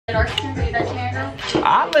dark skin, so you dark skin, girl?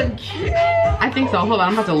 I look cute. I think so. Hold on,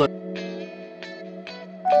 I'm about to look.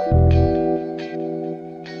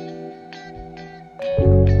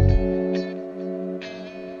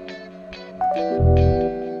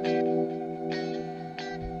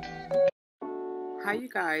 Hi you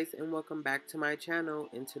guys, and welcome back to my channel.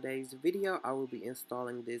 In today's video I will be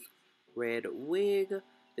installing this red wig.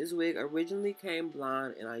 This wig originally came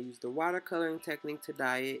blonde and I used the watercoloring technique to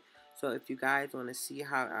dye it. So if you guys want to see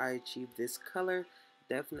how I achieved this color,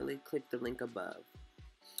 definitely click the link above.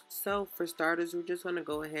 So for starters, we're just going to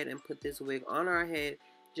go ahead and put this wig on our head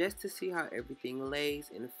just to see how everything lays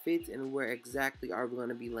and fits and where exactly are we going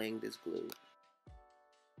to be laying this glue.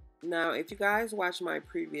 Now, if you guys watched my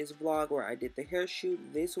previous vlog where I did the hair shoot,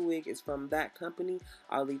 this wig is from that company.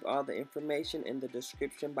 I'll leave all the information in the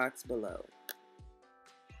description box below.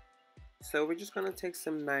 So we're just going to take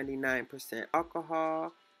some 99%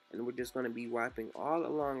 alcohol and we're just going to be wiping all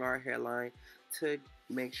along our hairline to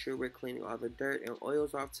make sure we're cleaning all the dirt and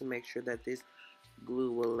oils off to make sure that this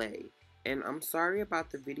glue will lay. And I'm sorry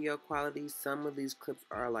about the video quality. Some of these clips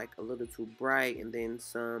are like a little too bright and then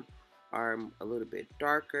some are a little bit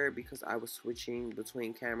darker because I was switching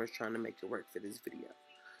between cameras trying to make it work for this video.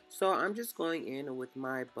 So I'm just going in with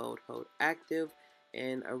my Boldhold Active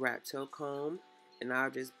and a rat tail comb, and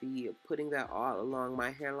I'll just be putting that all along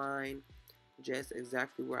my hairline, just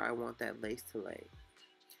exactly where I want that lace to lay.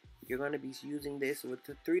 You're going to be using this with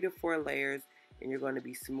the 3 to 4 layers, and you're going to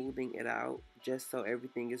be smoothing it out just so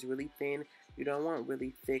everything is really thin. You don't want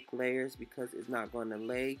really thick layers because it's not going to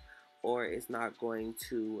lay, or it's not going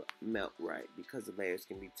to melt right because the layers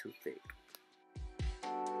can be too thick.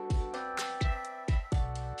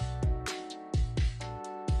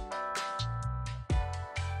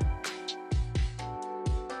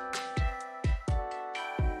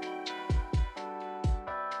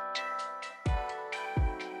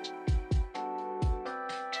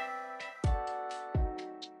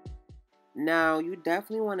 Now, you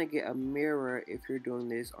definitely want to get a mirror if you're doing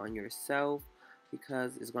this on yourself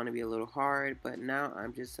because it's going to be a little hard. But now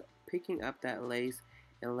I'm just picking up that lace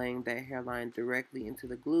and laying that hairline directly into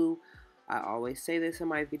the glue. I always say this in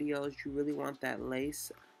my videos, you really want that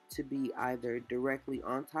lace to be either directly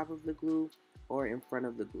on top of the glue or in front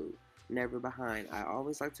of the glue, never behind. I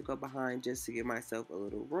always like to go behind just to give myself a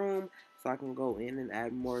little room so I can go in and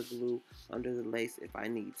add more glue under the lace if I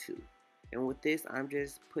need to. And with this, I'm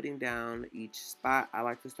just putting down each spot. I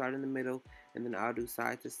like to start in the middle, and then I'll do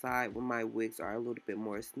side to side when my wigs are a little bit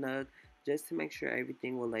more snug, just to make sure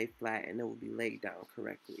everything will lay flat and it will be laid down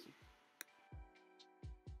correctly.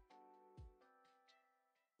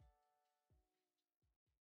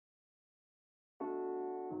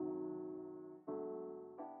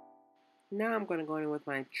 Now I'm going to go in with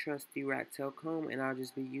my trusty rat tail comb, and I'll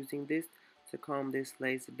just be using this to comb this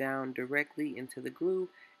lace down directly into the glue,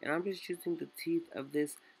 and I'm just using the teeth of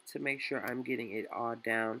this to make sure I'm getting it all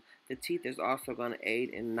down. The teeth is also going to aid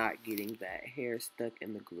in not getting that hair stuck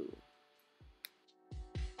in the glue.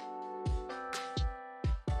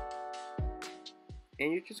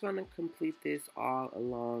 And you're just going to complete this all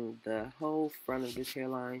along the whole front of this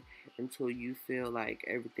hairline until you feel like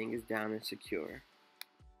everything is down and secure.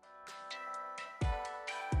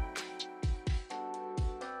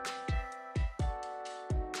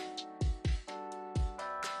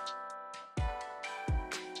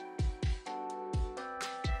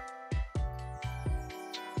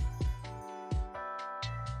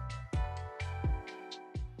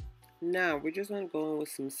 Now we're just going to go in with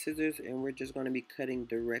some scissors and we're just going to be cutting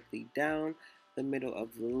directly down the middle of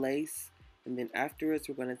the lace, and then afterwards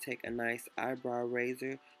we're going to take a nice eyebrow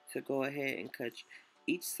razor to go ahead and cut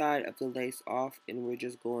each side of the lace off, and we're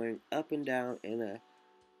just going up and down in a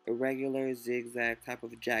irregular zigzag type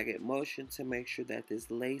of jagged motion to make sure that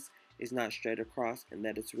this lace is not straight across and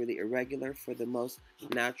that it's really irregular for the most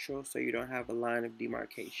natural, so you don't have a line of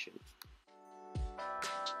demarcation.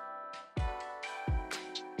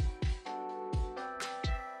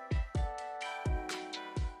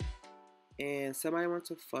 And somebody wants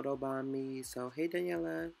to photobomb me, so hey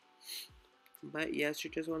Daniela. But yes, you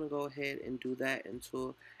just want to go ahead and do that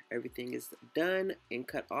until everything is done and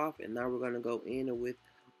cut off. And now we're going to go in with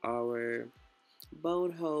our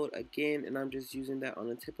Boldhold again, and I'm just using that on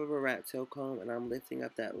the tip of a rat tail comb, and I'm lifting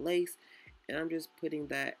up that lace and I'm just putting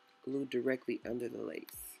that glue directly under the lace.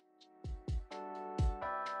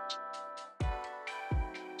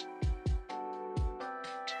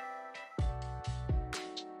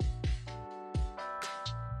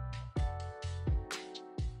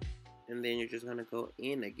 And then you're just going to go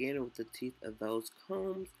in again with the teeth of those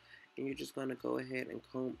combs, and you're just going to go ahead and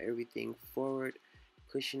comb everything forward,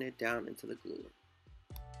 pushing it down into the glue.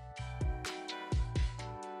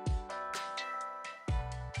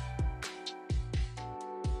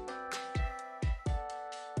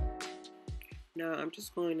 Now I'm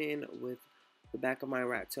just going in with the back of my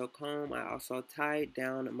rat tail comb. I also tied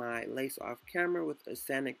down my lace off camera with a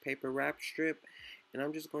sanding paper wrap strip, and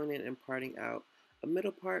I'm just going in and parting out a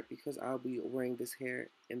middle part because I'll be wearing this hair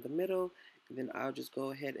in the middle, and then I'll just go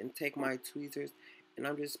ahead and take my tweezers and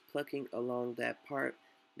I'm just plucking along that part.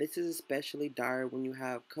 This is especially dire when you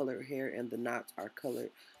have colored hair and the knots are colored.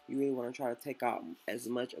 You really want to try to take out as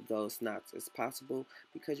much of those knots as possible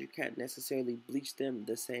because you can't necessarily bleach them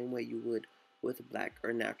the same way you would with black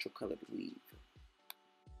or natural colored weave.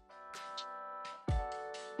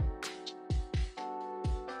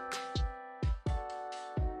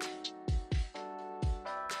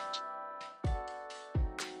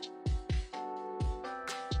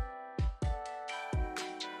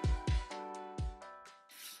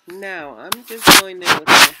 Now I'm just going in with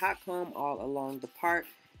my hot comb all along the part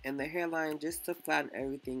and the hairline just to flatten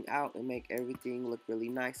everything out and make everything look really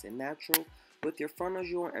nice and natural. With your frontals,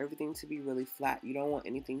 you want everything to be really flat. You don't want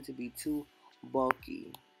anything to be too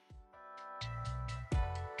bulky.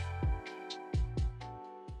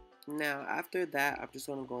 Now after that, I'm just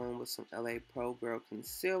going to go in with some LA Pro Girl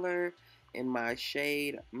Concealer in my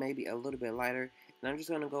shade, maybe a little bit lighter. And I'm just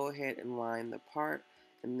going to go ahead and line the part.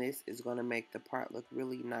 And this is going to make the part look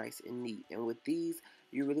really nice and neat. And with these,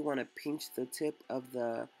 you really want to pinch the tip of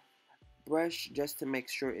the brush just to make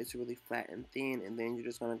sure it's really flat and thin. And then you're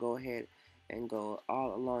just going to go ahead and go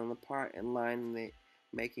all along the part and lining it,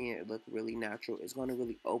 making it look really natural. It's going to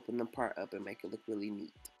really open the part up and make it look really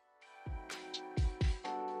neat.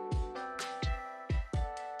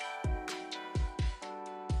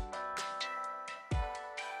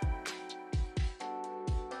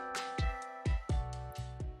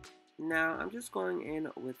 Now I'm just going in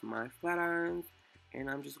with my flat irons and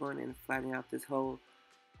I'm just going in and flattening out this whole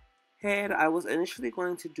head. I was initially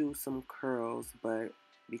going to do some curls, but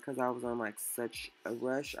because I was on like such a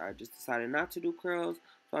rush, I just decided not to do curls.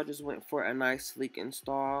 So I just went for a nice sleek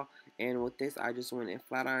install, and with this I just went and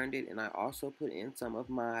flat ironed it, and I also put in some of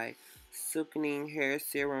my silkening hair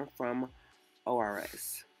serum from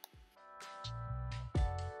ORS.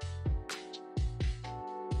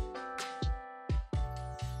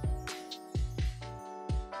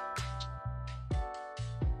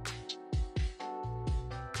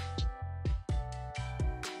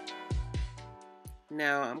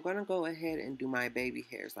 Now I'm going to go ahead and do my baby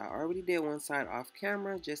hairs. I already did one side off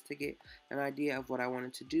camera just to get an idea of what I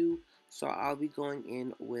wanted to do. So I'll be going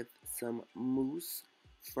in with some mousse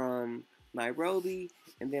from Nairobi,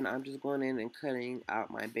 and then I'm just going in and cutting out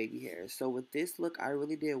my baby hairs. So with this look, I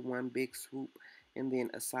really did one big swoop and then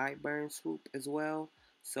a sideburn swoop as well.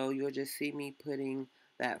 So you'll just see me putting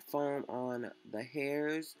that foam on the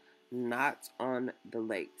hairs, not on the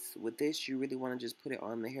lace. With this, you really want to just put it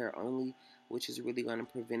on the hair only, which is really going to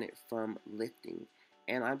prevent it from lifting.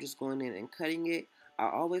 And I'm just going in and cutting it. I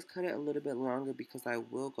always cut it a little bit longer because I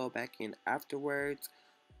will go back in afterwards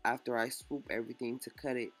after I swoop everything to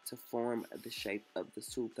cut it to form the shape of the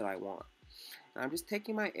swoop that I want. And I'm just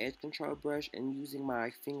taking my edge control brush and using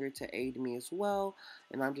my finger to aid me as well,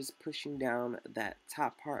 and I'm just pushing down that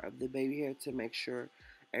top part of the baby hair to make sure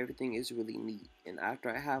everything is really neat. And after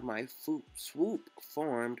I have my swoop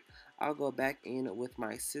formed, I'll go back in with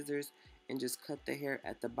my scissors and just cut the hair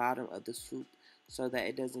at the bottom of the swoop so that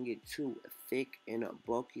it doesn't get too thick and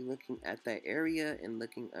bulky looking at that area and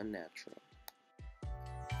looking unnatural.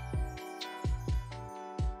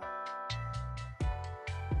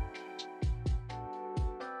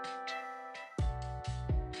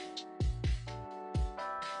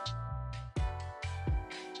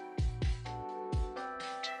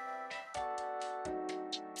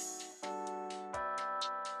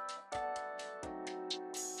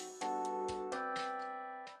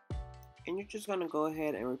 And you're just going to go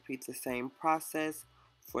ahead and repeat the same process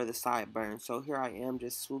for the sideburn. So here I am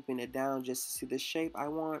just swooping it down just to see the shape I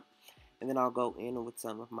want. And then I'll go in with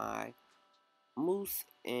some of my mousse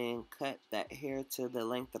and cut that hair to the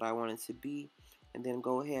length that I want it to be. And then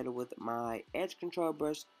go ahead with my edge control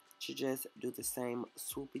brush to just do the same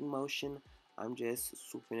swooping motion. I'm just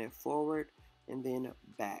swooping it forward and then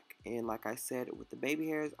back. And like I said, with the baby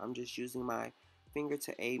hairs, I'm just using my finger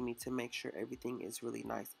to aid me to make sure everything is really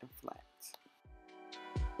nice and flat.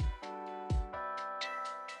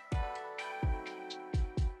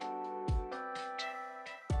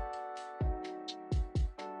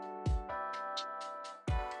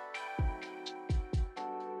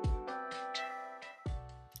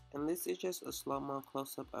 And this is just a slow-mo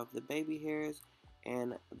close-up of the baby hairs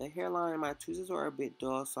and the hairline. My tweezers were a bit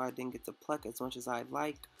dull, so I didn't get to pluck as much as I'd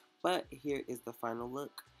like, but here is the final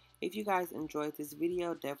look. If you guys enjoyed this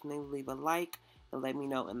video, definitely leave a like and let me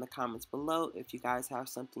know in the comments below. If you guys have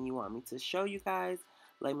something you want me to show you guys,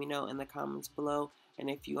 let me know in the comments below. And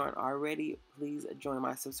if you aren't already, please join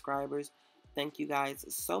my subscribers. Thank you guys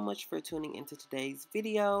so much for tuning into today's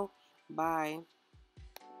video. Bye.